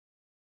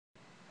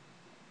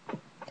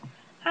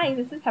Hi,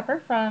 this is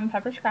Pepper from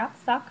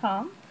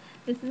pepperscraps.com.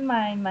 This is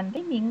my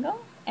Monday Mingle,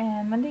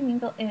 and Monday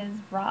Mingle is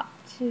brought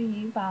to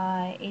you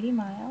by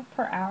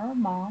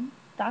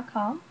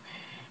 80mileperahourmom.com.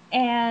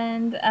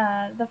 And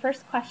the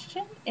first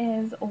question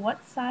is,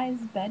 what size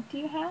bed do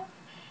you have?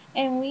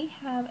 And we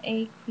have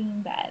a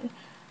queen bed.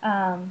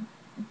 Um,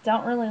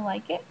 don't really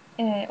like it.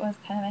 It was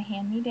kind of a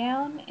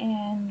hand-me-down,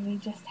 and we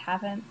just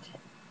haven't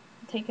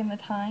taken the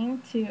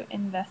time to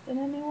invest in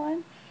a new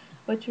one,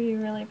 which we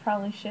really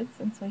probably should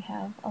since we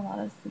have a lot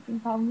of sleeping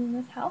problems in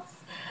this house.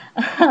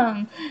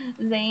 Um,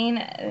 Zane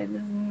is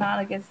not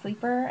a good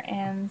sleeper,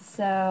 and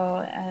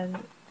so as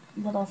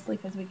little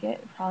sleep as we get,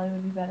 it probably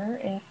would be better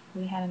if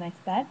we had a nice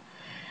bed.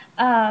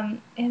 And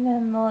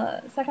then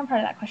the second part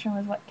of that question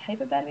was what type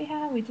of bed we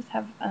have. We just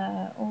have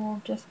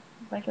just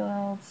regular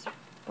old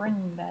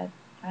spring bed.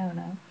 I don't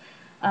know.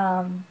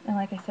 And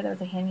like I said, it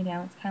was a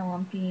hand-me-down. It's kind of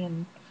lumpy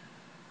and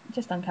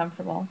just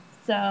uncomfortable.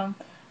 So,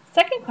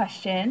 second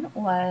question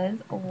was,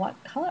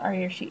 what color are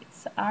your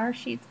sheets? Our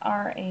sheets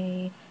are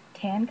a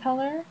tan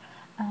color.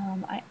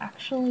 I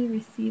actually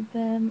received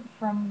them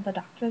from the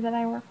doctor that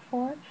I work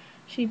for.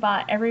 She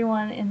bought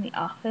everyone in the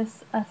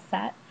office a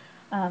set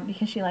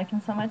because she liked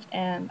them so much,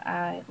 and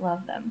I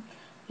love them.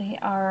 They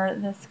are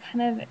this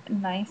kind of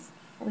nice,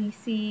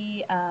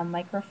 fleecy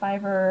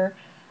microfiber,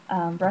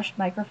 brushed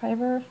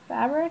microfiber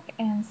fabric,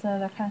 and so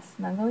they're kind of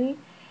snuggly.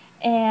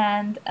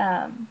 And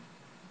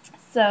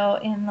so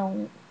in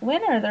the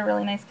winter, they're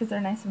really nice because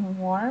they're nice and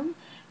warm.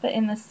 But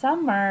in the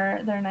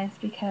summer, they're nice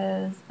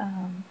because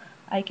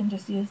I can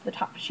just use the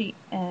top sheet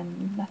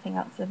and nothing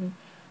else. And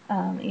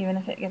even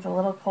if it gets a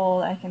little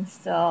cold, I can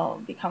still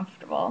be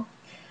comfortable.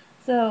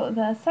 So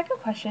the second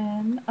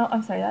question, oh,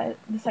 I'm sorry,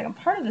 the second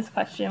part of this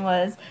question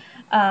was,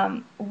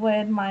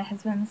 would my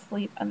husband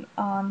sleep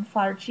on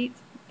flowered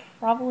sheets?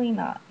 Probably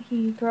not.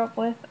 He grew up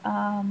with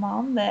a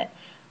mom that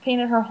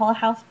painted her whole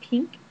house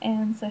pink,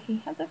 and so he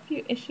has a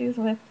few issues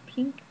with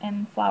pink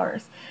and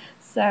flowers.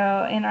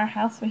 So in our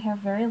house, we have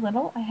very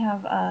little. I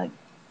have a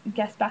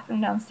guest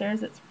bathroom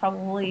downstairs. It's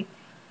probably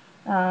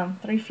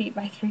 3 feet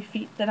by 3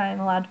 feet that I'm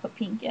allowed to put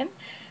pink in.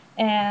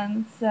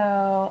 And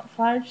so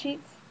flowered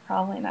sheets,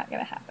 probably not going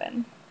to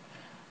happen.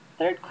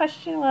 Third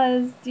question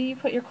was, do you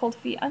put your cold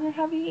feet on your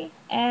hubby?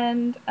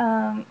 And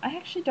I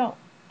actually don't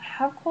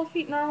have cold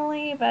feet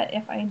normally, but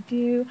if I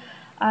do,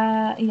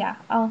 yeah,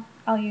 I'll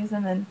use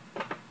them and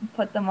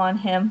put them on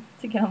him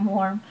to get him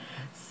warm.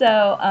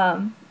 So,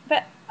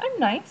 but I'm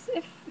nice.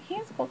 If he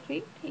has cold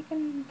feet, he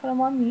can put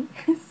them on me.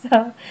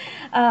 So,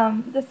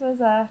 this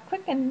was a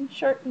quick and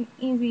short and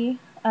easy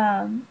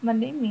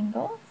Monday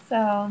Mingle.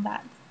 So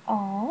that's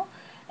all,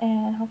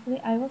 and hopefully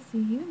I will see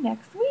you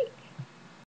next week.